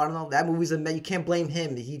Solo. I don't know. That movie's you can't blame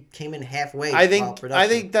him. He came in halfway. I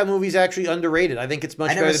think that movie's actually underrated. I think it's much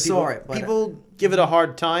better than people give it a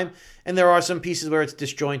hard time. And there are some pieces where it's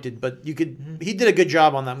disjointed, but he did a good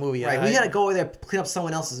job on that movie. Right, we had to go over there and clean up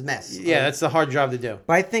someone else's mess. Yeah, that's the hard job to do.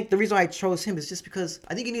 But I think the reason why I chose him is just because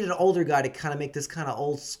I think you needed an older guy to kind of make this kind of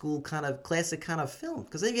old school, kind of classic kind of film.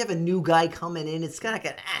 Because if you have a new guy coming in, it's kind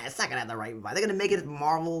of it's not gonna have the right vibe. They're gonna make it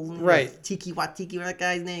Marvel, right? Tiki Watiki, that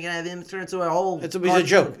guy's name, gonna have him turn into a whole. It's a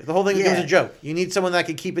joke. The whole thing becomes a joke. You need someone that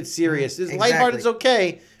can keep it serious. Exactly. Lighthearted's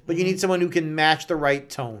okay, but you need someone who can match the right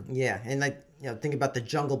tone. Yeah, and think about the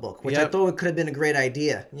Jungle Book, which I thought it could have been a great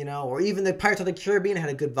idea, or even the Pirates of the Caribbean had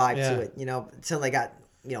a good vibe to it, until they got,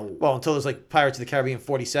 Well, until there's like Pirates of the Caribbean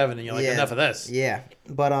 47 and you're like, enough of this. Yeah,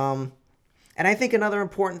 but, and I think another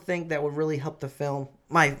important thing that would really help the film,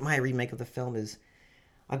 my remake of the film, is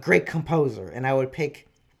a great composer. And I would pick,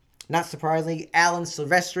 not surprisingly, Alan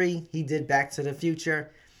Silvestri. He did Back to the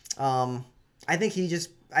Future. I think he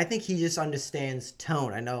just understands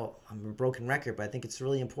tone. I know I'm a broken record, but I think it's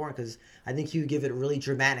really important because I think he would give it a really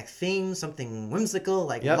dramatic theme, something whimsical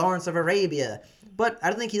like Lawrence of Arabia. But I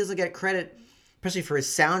don't think he doesn't get credit, especially for his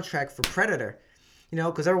soundtrack for Predator.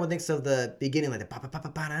 Because everyone thinks of the beginning like the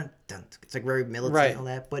pa-pa-pa-pa-pa-dun. It's like very militant and all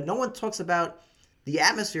that. But no one talks about the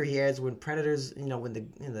atmosphere he has when Predators, when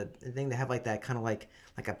the thing they have like that kind of like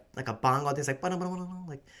a bongo. It's like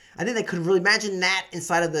I think they could really imagine that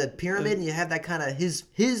inside of the pyramid, and you have that kind of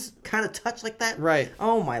his kind of touch like that. Right.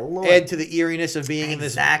 Oh my lord. Add to the eeriness of being in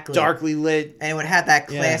this darkly lit, and it would have that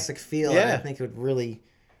classic feel. Yeah. And I think it would really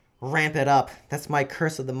ramp it up. That's my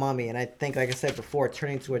Curse of the Mummy, and I think, like I said before,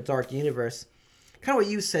 turning to a dark universe. Kind of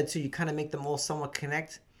what you said too. You kind of make them all somewhat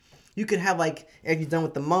connect. You could have if you're done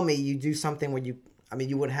with the Mummy, you do something where you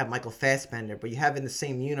wouldn't have Michael Fassbender, but you have in the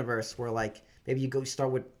same universe where maybe you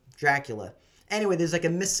start with Dracula. Anyway, there's a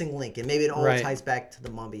missing link, and maybe it all ties back to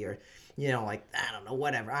the Mummy, or I don't know,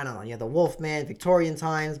 whatever. I don't know. You have the Wolfman, Victorian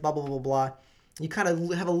times, blah blah blah blah. You kind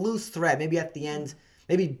of have a loose thread. Maybe at the end,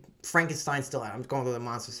 maybe Frankenstein still. I'm going through the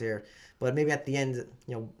monsters here, but maybe at the end,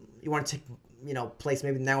 you want to take. Place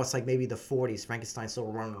maybe now it's maybe the 40s. Frankenstein's still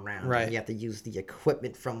running around. Right. And you have to use the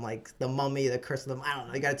equipment from the Mummy, the Curse of them. I don't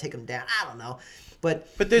know. You got to take them down. I don't know. But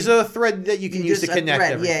there's a thread that you can use to connect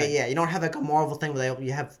everything. Yeah. You don't have a Marvel thing where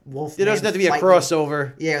you have Wolfman. It doesn't have to be a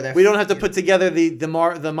crossover. Yeah. We don't have to put together the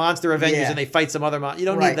monster Avengers and they fight some other monster. You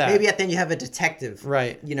don't need that. Maybe at the end you have a detective.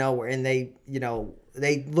 Right. And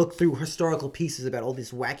they look through historical pieces about all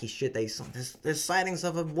this wacky shit. There's sightings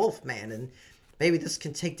of a Wolfman, and maybe this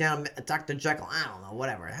can take down Dr. Jekyll. I don't know,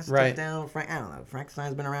 whatever. It has to take down Frank. I don't know.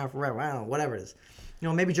 Frankenstein's been around forever. I don't know, whatever it is.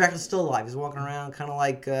 Maybe Dracula's still alive. He's walking around kind of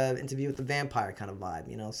like Interview with the Vampire kind of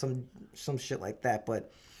vibe. Some shit like that.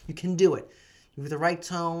 But you can do it. With the right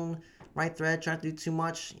tone, right thread, try not to do too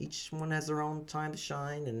much. Each one has their own time to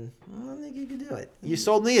shine, and I think you can do it. You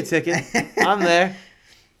sold me a ticket. I'm there.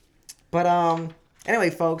 But anyway,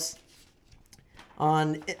 folks.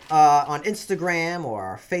 on Instagram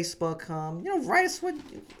or Facebook. Write us what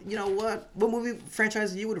movie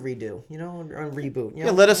franchise you would redo. On Reboot.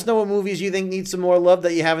 Yeah, let us know what movies you think need some more love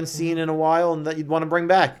that you haven't seen in a while and that you'd want to bring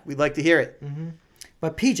back. We'd like to hear it. Mm-hmm.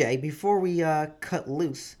 But PJ, before we cut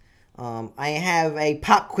loose, I have a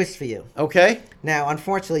pop quiz for you. Okay. Now,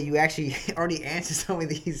 unfortunately, you actually already answered some of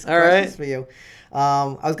these All questions right. for you.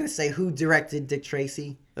 I was going to say, who directed Dick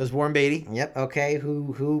Tracy? That was Warren Beatty. Yep. Okay.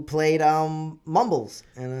 Who played Mumbles?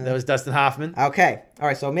 And, That was Dustin Hoffman. Okay. All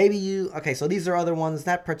right. So maybe you. Okay. So these are other ones,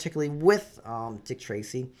 not particularly with Dick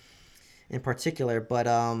Tracy, in particular, but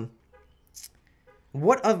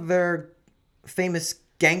what other famous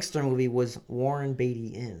gangster movie was Warren Beatty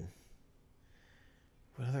in?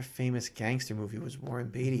 What other famous gangster movie was Warren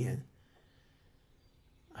Beatty in?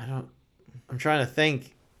 I'm trying to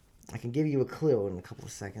think. I can give you a clue in a couple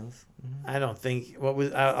of seconds. I don't think.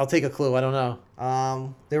 I'll take a clue. I don't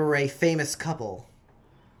know. They were a famous couple.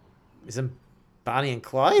 Is it Bonnie and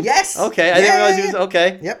Clyde? Yes. Okay. I didn't realize he was.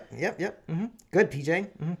 Okay. Yep. Mm-hmm. Good, PJ.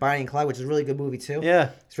 Mm-hmm. Bonnie and Clyde, which is a really good movie too.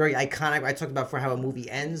 Yeah. It's very iconic. I talked about for how a movie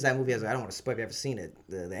ends. That movie, I don't want to spoil if you haven't seen it.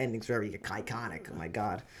 The ending's very iconic. Oh my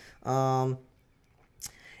god.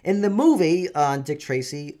 In the movie, Dick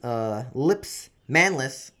Tracy,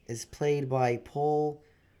 Manless is played by Paul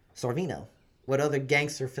Sorvino. What other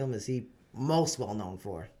gangster film is he most well known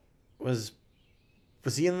for? Was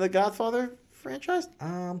he in the Godfather franchise?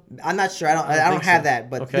 I'm not sure. I don't think have so. that,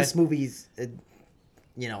 but Okay. this movie's, It's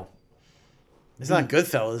not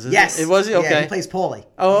Goodfellas, is yes, it? It was? Okay. Yeah, he plays Paulie.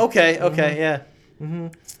 Oh, okay. Okay. Yeah.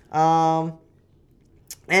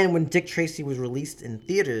 And when Dick Tracy was released in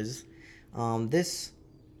theaters, this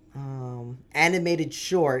animated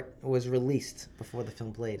short was released before the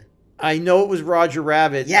film played. I know it was Roger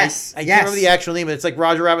Rabbit. Yes, I can't yes. remember the actual name, but it's like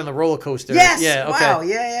Roger Rabbit and the roller coaster. Yes. Yeah. Okay. Wow.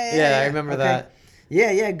 Yeah. I remember Okay. that.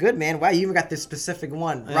 Yeah. Good, man. Wow, you even got this specific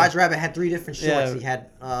one. Yeah. Roger Rabbit had 3 different shorts. Yeah. He had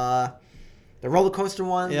the roller coaster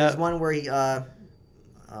one. Yeah. There's one where he has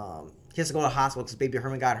to go to the hospital because Baby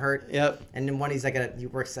Herman got hurt. Yep. And then one he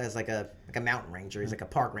works as like a mountain ranger. He's like a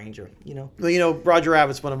park ranger. Well, Roger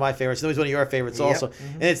Rabbit's one of my favorites. I know he's one of your favorites Yep. also.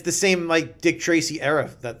 And it's the same like Dick Tracy era.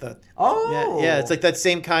 Oh. Yeah. It's like that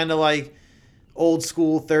same kind of like old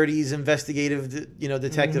school 30s investigative,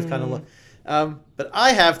 detective kind of look. But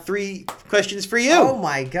I have 3 questions for you. Oh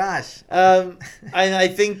my gosh. I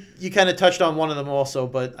think you kind of touched on one of them also,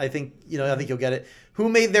 but I think you'll get it. Who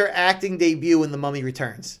made their acting debut in The Mummy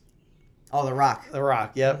Returns? Oh, The Rock. The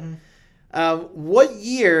Rock, yep. What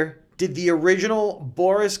year did the original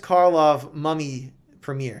Boris Karloff Mummy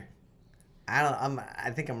premiere? I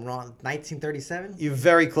think I'm wrong. 1937? You're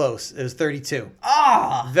very close. It was 32.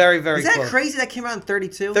 Oh! Very, very Is that close. crazy that came out in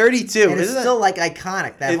 32? 32. And it's Isn't still like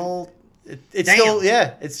iconic. That whole... It's Damn. still,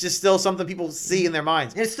 it's just still something people see in their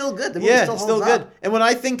minds. And it's still good. The movie Yeah, still it's holds still good. up. And when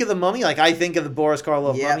I think of the Mummy, like I think of the Boris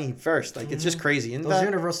Karloff Yep. Mummy first. Like it's just crazy. Isn't Those that?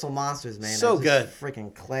 Universal monsters, man. So They're just good.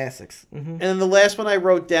 Freaking classics. Mm-hmm. And then the last one I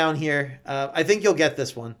wrote down here, I think you'll get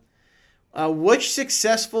this one. Which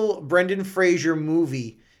successful Brendan Fraser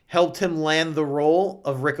movie helped him land the role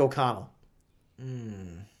of Rick O'Connell?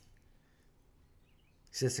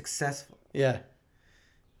 He's a successful... Yeah.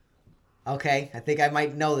 Okay, I think I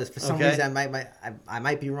might know this. For some Okay. reason, I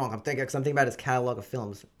might be wrong. I'm thinking about his catalog of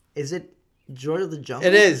films. Is it George of the Jungle?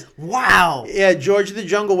 It is. Wow. Yeah, George of the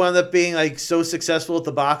Jungle wound up being like so successful at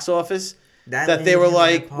the box office that they made were him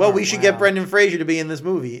like, that well, part. we should Wow. get Brendan Fraser to be in this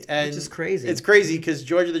movie. And Which is crazy. It's crazy because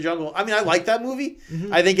George of the Jungle, I mean, I like that movie.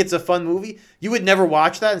 Mm-hmm. I think it's a fun movie. You would never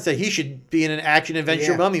watch that and say he should be in an action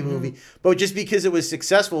adventure Yeah. mummy movie. But just because it was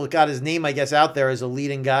successful, it got his name, I guess, out there as a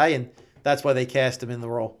leading guy. And that's why they cast him in the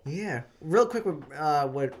role. Yeah. Real quick with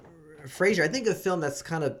Fraser, I think a film that's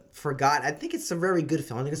kind of forgotten. I think it's a very good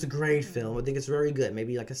film. I think it's a great film. I think it's very good.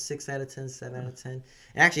 Maybe like a 6 out of 10, 7 out of 10. And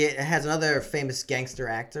actually, it has another famous gangster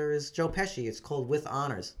actor is Joe Pesci. It's called With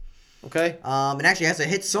Honors. Okay? And actually has a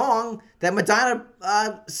hit song that Madonna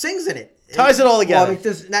sings in it. Ties it all together. Well, I mean,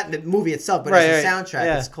 just, not the movie itself, but Right, it's a right. soundtrack.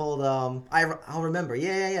 Yeah. It's called I'll Remember.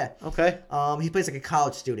 Yeah. Okay. He plays like a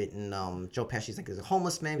college student, and Joe Pesci's like he's a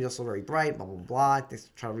homeless man. He's also very bright. Blah blah blah. They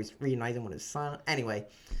try to reunite him with his son. Anyway,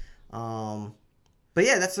 but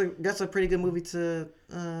yeah, that's a pretty good movie to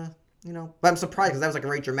But I'm surprised because that was like a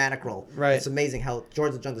very dramatic role. Right. It's amazing how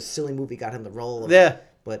George of the Jungle, the silly movie, got him the role. Yeah.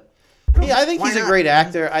 But Yeah, I think why he's a not? great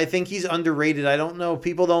actor. I think he's underrated. I don't know.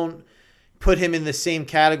 People don't put him in the same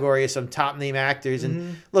category as some top name actors.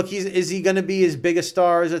 And look, is he going to be as big a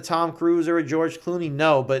star as a Tom Cruise or a George Clooney?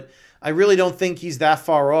 No, but I really don't think he's that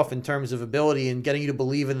far off in terms of ability and getting you to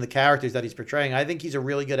believe in the characters that he's portraying. I think he's a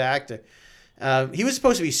really good actor. He was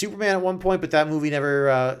supposed to be Superman at one point, but that movie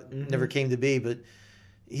never came to be. But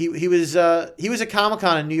he was at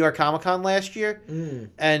Comic-Con in New York Comic-Con last year,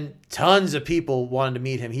 and tons of people wanted to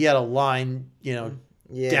meet him. He had a line,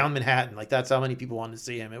 down Manhattan. Like, that's how many people wanted to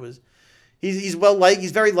see him. It was he's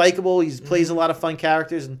he's very likable. He plays a lot of fun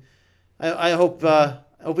characters, and I hope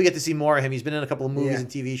we get to see more of him. He's been in a couple of movies and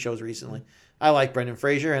TV shows recently. I like Brendan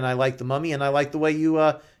Fraser, and I like The Mummy, and I like the way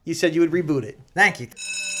you said you would reboot it. Thank you.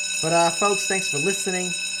 But folks, thanks for listening.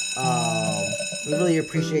 We really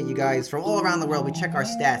appreciate you guys from all around the world. We check our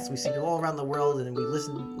stats. We see people all around the world, and we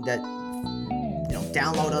listen that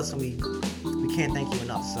download us, and we can't thank you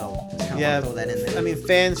enough. So just kind of throw that in there. I mean,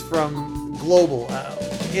 fans from global,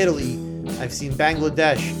 Italy. I've seen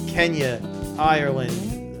Bangladesh, Kenya, Ireland.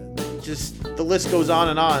 Just the list goes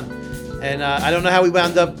on. And I don't know how we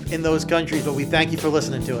wound up in those countries, but we thank you for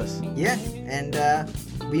listening to us. Yeah, and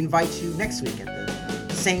we invite you next week at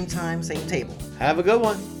the same time, same table. Have a good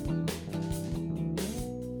one.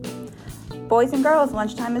 Boys and girls,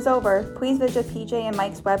 lunchtime is over. Please visit PJ and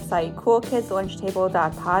Mike's website,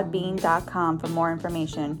 coolkidslunchtable.podbean.com for more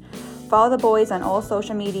information. Follow the boys on all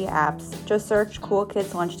social media apps. Just search Cool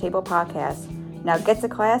Kids Lunch Table Podcast. Now get to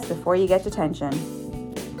class before you get detention.